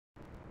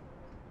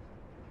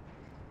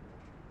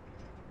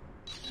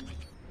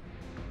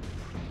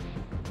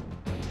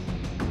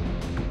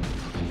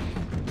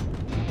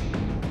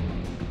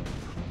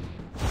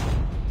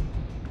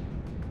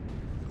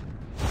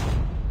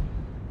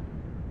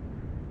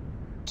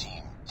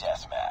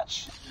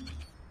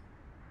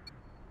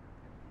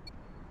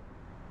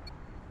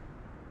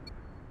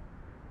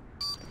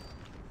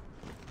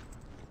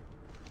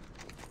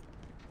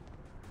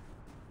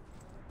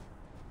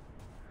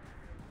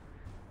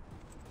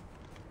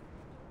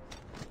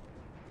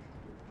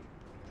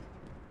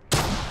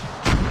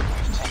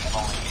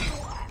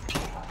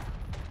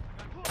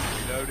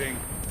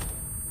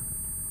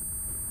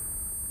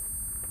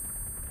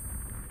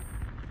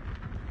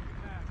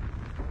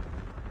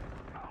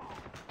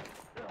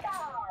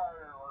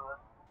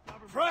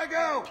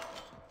Traigo!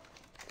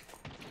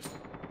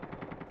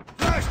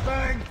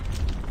 Flashbang!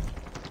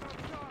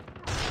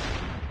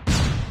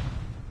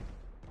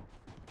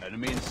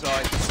 Enemy in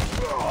sight.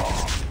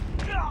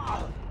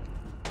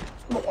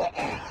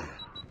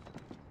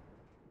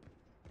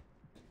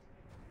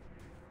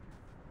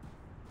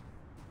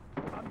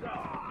 I'm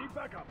down. Need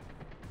backup.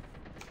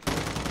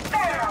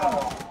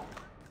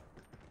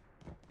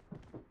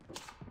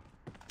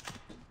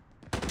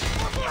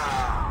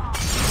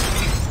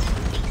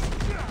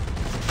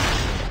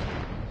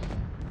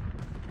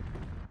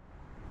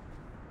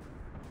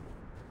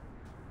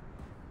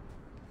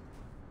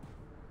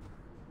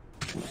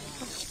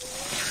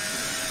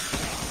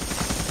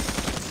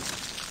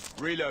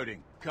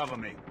 Reloading. Cover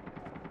me.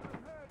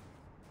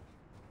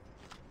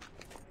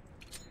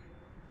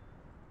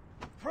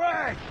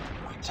 Frag!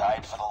 We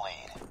tied for the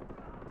lead.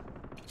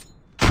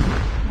 We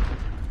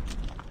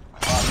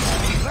lost the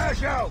lead.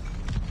 Flash out!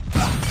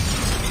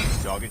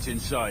 Target's in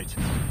sight.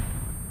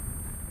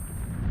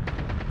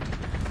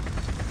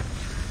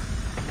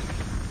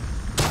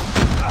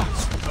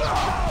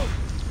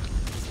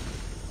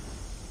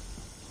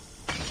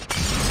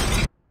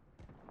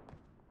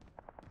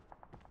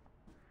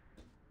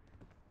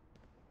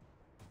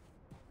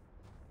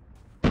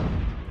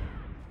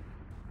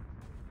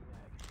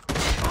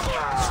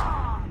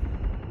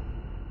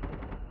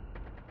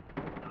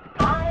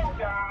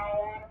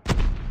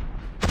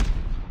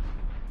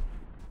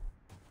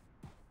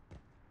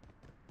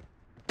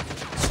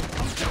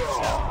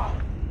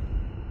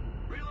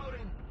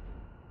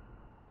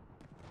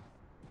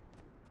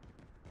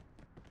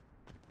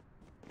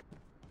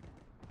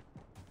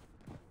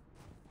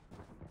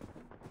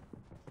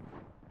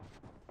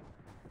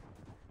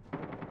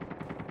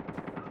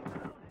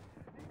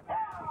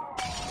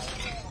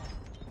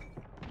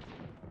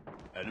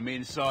 Enemy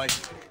in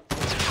sight.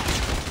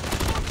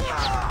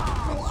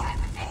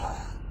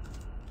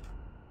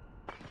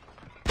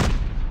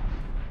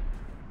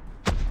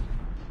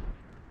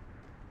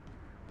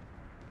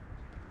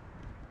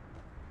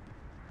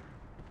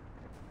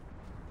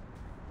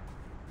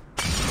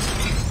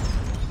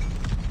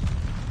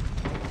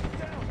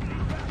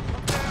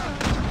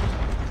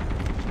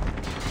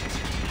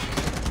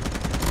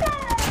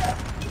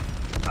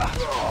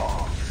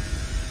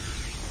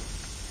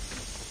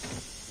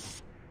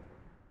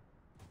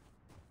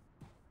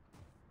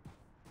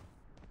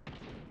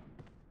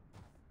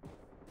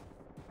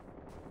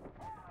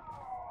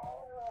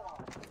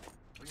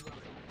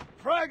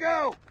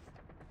 Frag-out!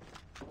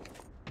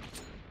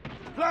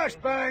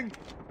 Flashbang!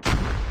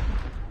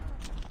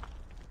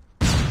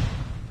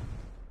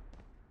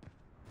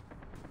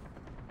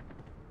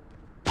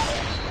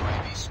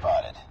 UAV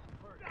spotted.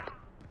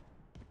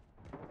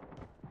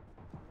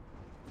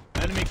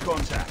 Enemy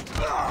contact.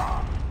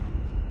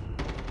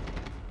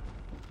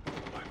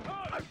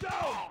 I'm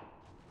down!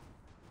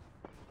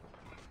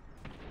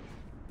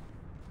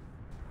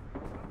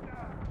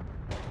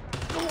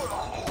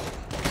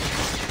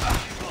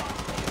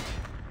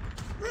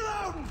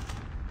 Reloading!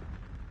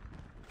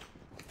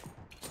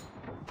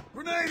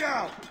 Grenade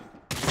out!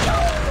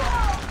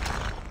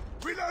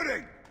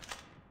 Reloading!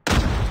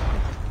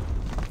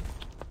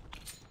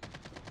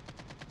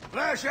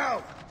 Flash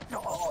out!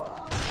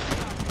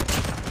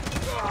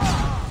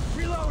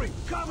 Reloading!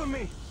 Cover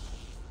me!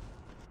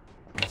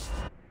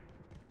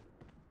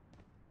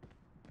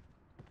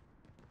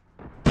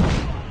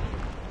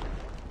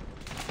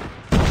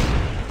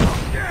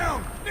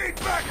 Down! Need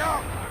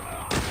backup!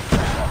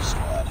 Backup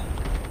squad.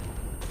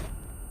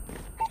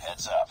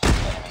 Heads up.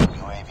 Enemy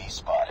UAV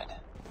spotted.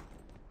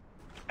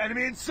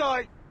 Enemy in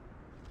sight!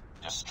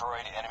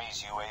 Destroyed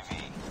enemy's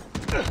UAV.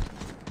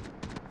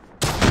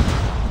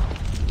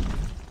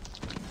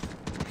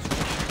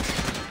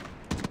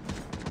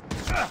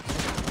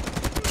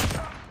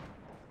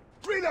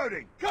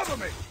 Reloading! Cover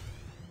me!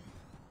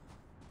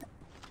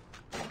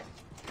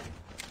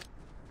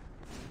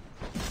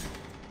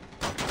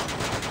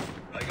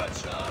 I got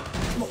shot.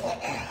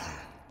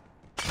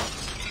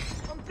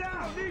 I'm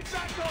down! Need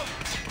backup!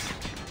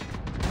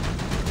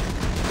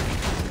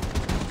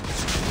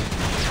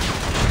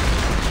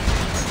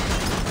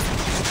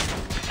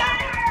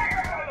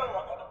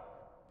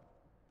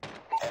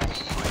 Enemy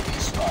UAV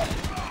spotted.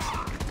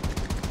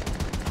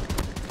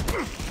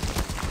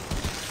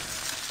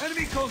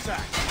 Enemy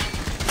contact!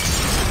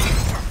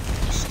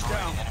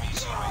 Destroyed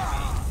enemy's UAV.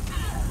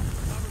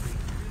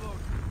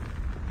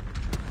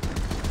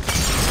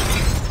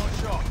 Not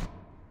shot.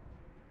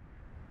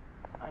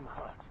 I'm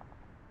hurt.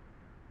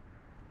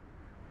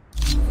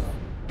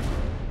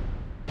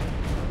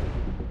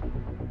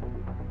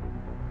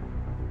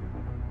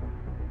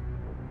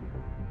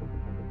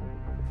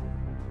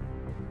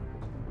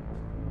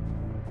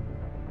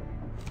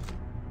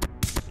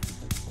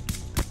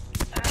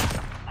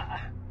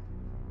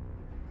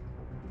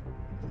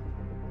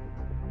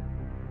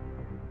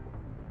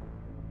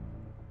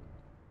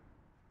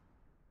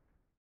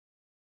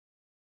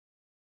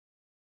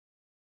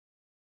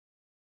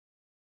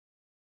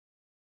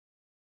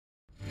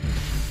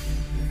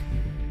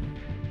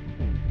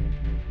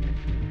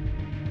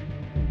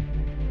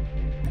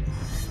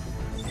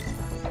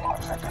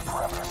 Objective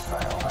parameters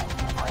failed.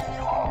 Bringing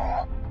you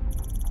home.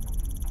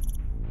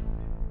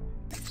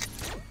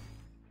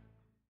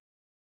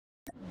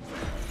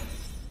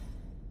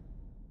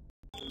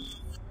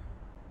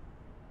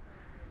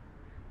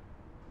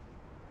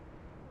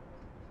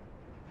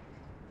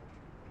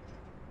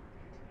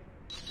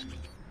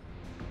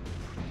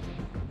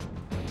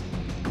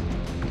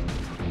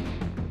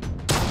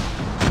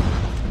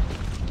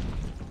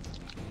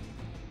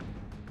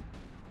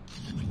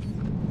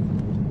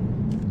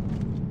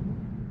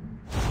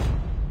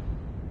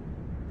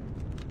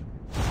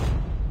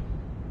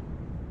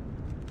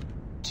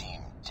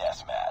 Team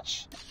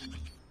Deathmatch.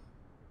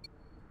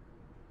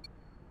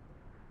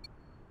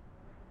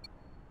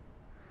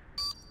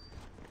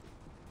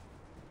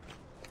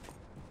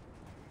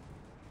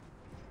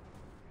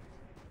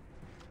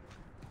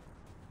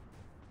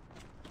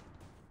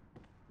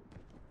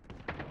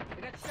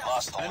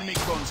 Lost the Enemy lead.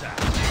 contact.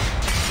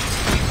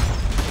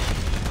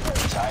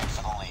 Tied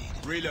for the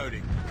lead.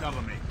 Reloading.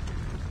 Cover me.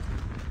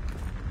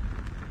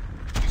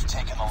 We've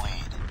taken the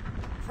lead.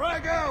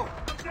 Frag out!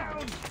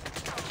 Down!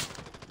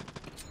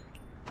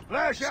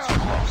 Flash Too out!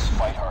 close.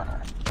 Fight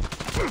harder.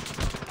 Taking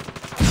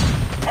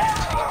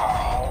the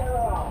lead.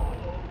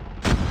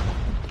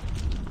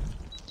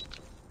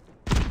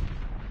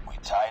 We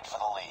tied for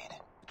the lead.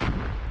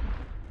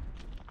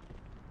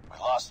 We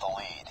lost the lead.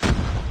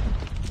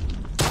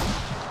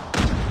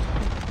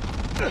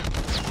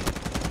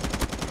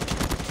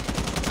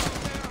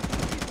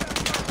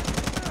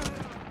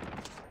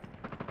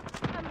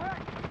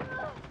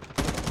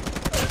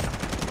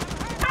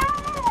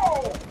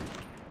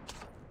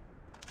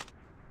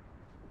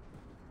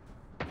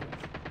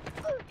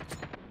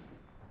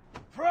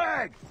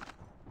 Frag!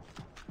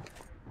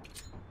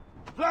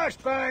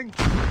 Flashbang!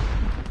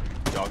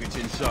 Target's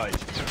in sight.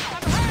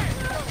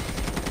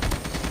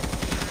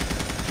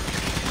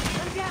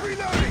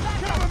 Reloading!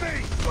 Cover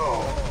me!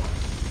 Oh.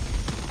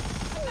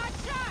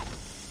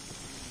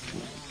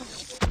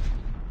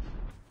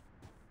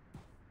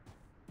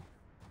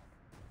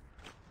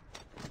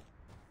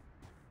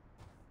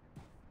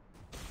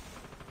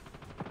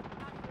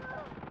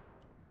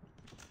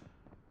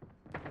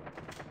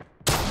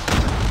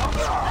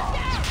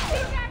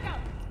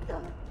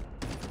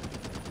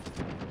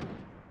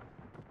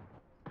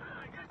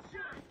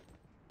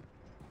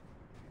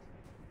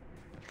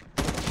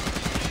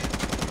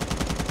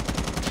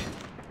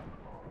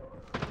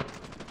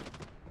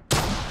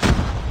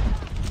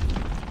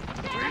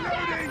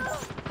 Reloading!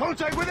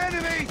 Contact with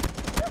enemy!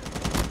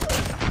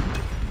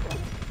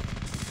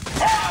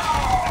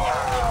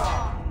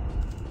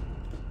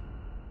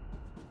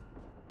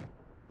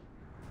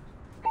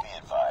 Be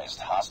advised,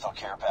 hostile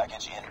care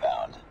package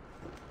inbound.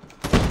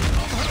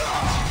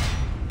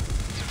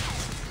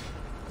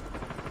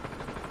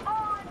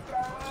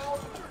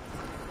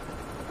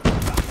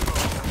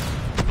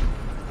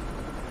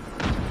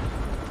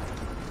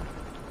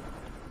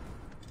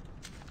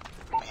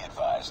 Be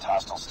advised,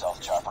 hostile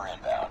stealth chopper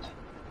inbound.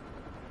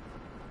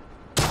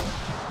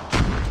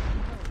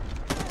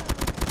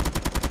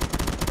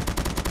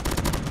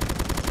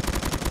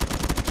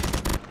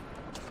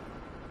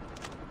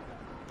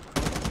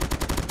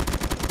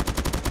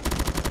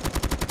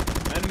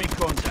 Enemy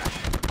contact.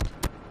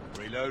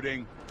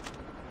 Reloading.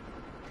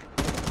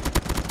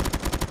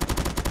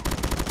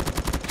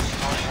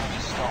 Destroy enemy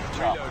stealth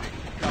chopper. Reloading.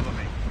 Cover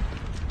me.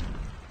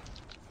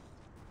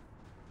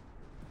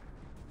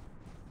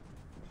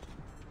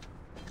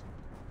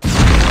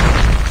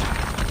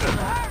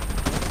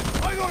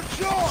 I got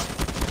shot!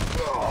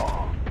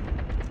 Oh.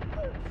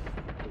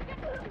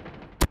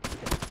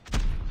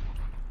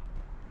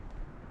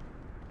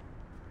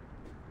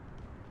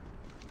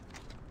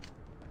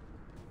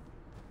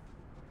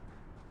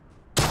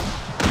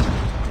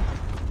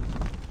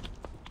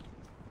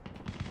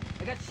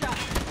 I got shot.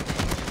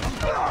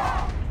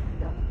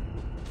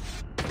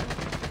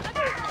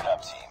 Good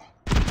up, team.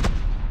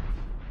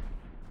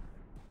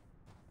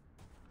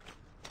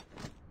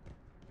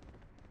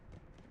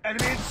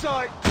 Enemy in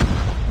sight!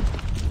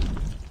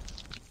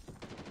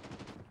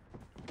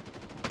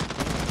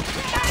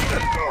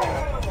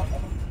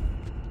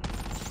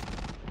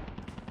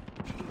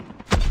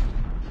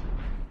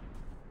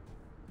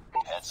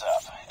 Heads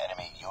up.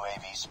 Enemy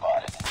UAV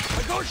spotted.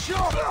 I got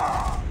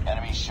shot!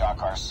 Enemy shock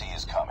RC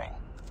is coming.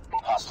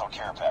 Hostile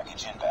care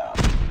package inbound.